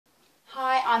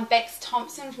I'm Bex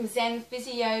Thompson from Zen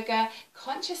Physi-Yoga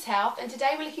Conscious Health, and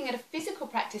today we're looking at a physical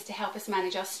practice to help us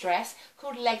manage our stress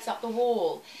called legs up the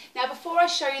wall. Now before I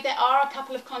show you, there are a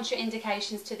couple of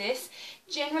contraindications to this.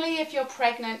 Generally, if you're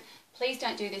pregnant, please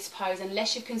don't do this pose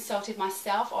unless you've consulted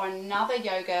myself or another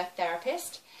yoga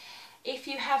therapist. If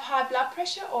you have high blood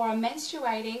pressure or are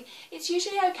menstruating, it's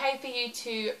usually okay for you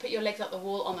to put your legs up the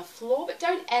wall on the floor, but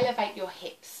don't elevate your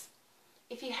hips.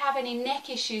 If you have any neck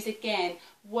issues, again,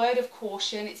 word of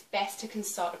caution, it's best to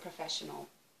consult a professional.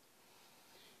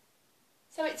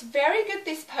 So it's very good,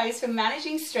 this pose, for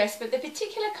managing stress, but the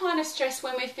particular kind of stress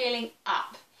when we're feeling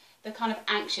up, the kind of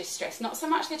anxious stress, not so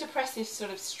much the depressive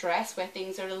sort of stress where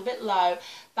things are a little bit low,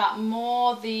 but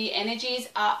more the energy's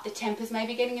up, the temper's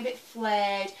maybe getting a bit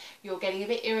flared, you're getting a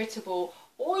bit irritable,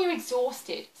 or you're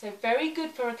exhausted. So very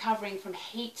good for recovering from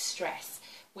heat stress,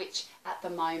 which at the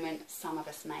moment some of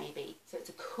us may be. So it's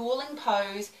a cooling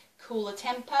pose, cool the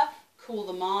temper, cool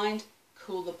the mind,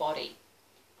 cool the body.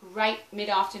 Great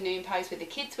mid-afternoon pose with the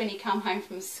kids when you come home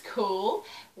from school.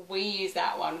 We use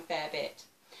that one a fair bit.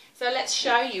 So let's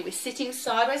show you. We're sitting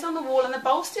sideways on the wall and the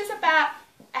bolster's about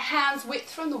a hand's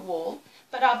width from the wall,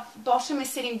 but our bottom is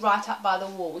sitting right up by the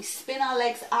wall. We spin our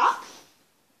legs up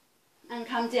and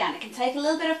come down. It can take a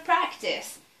little bit of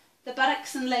practice. The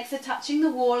buttocks and legs are touching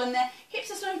the wall and the hips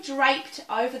are sort of draped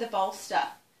over the bolster.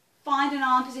 Find an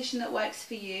arm position that works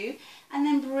for you, and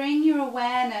then bring your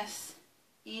awareness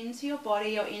into your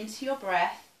body or into your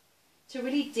breath to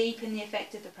really deepen the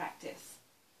effect of the practice.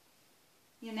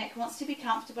 Your neck wants to be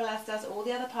comfortable, as does all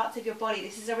the other parts of your body.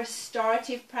 This is a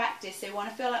restorative practice, so you want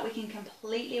to feel like we can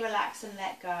completely relax and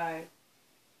let go.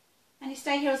 And you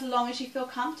stay here as long as you feel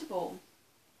comfortable.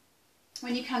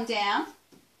 When you come down,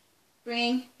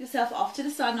 bring yourself off to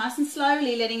the side nice and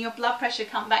slowly, letting your blood pressure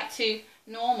come back to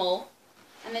normal,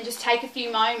 and then just take a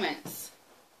few moments.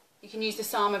 You can use the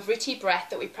Vritti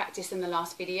breath that we practiced in the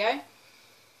last video,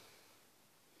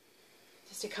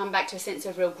 just to come back to a sense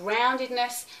of real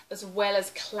groundedness as well as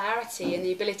clarity and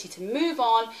the ability to move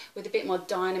on with a bit more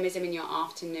dynamism in your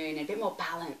afternoon and a bit more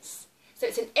balance. So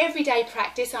it's an everyday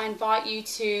practice. I invite you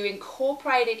to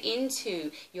incorporate it into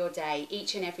your day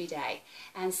each and every day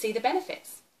and see the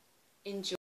benefits. Enjoy.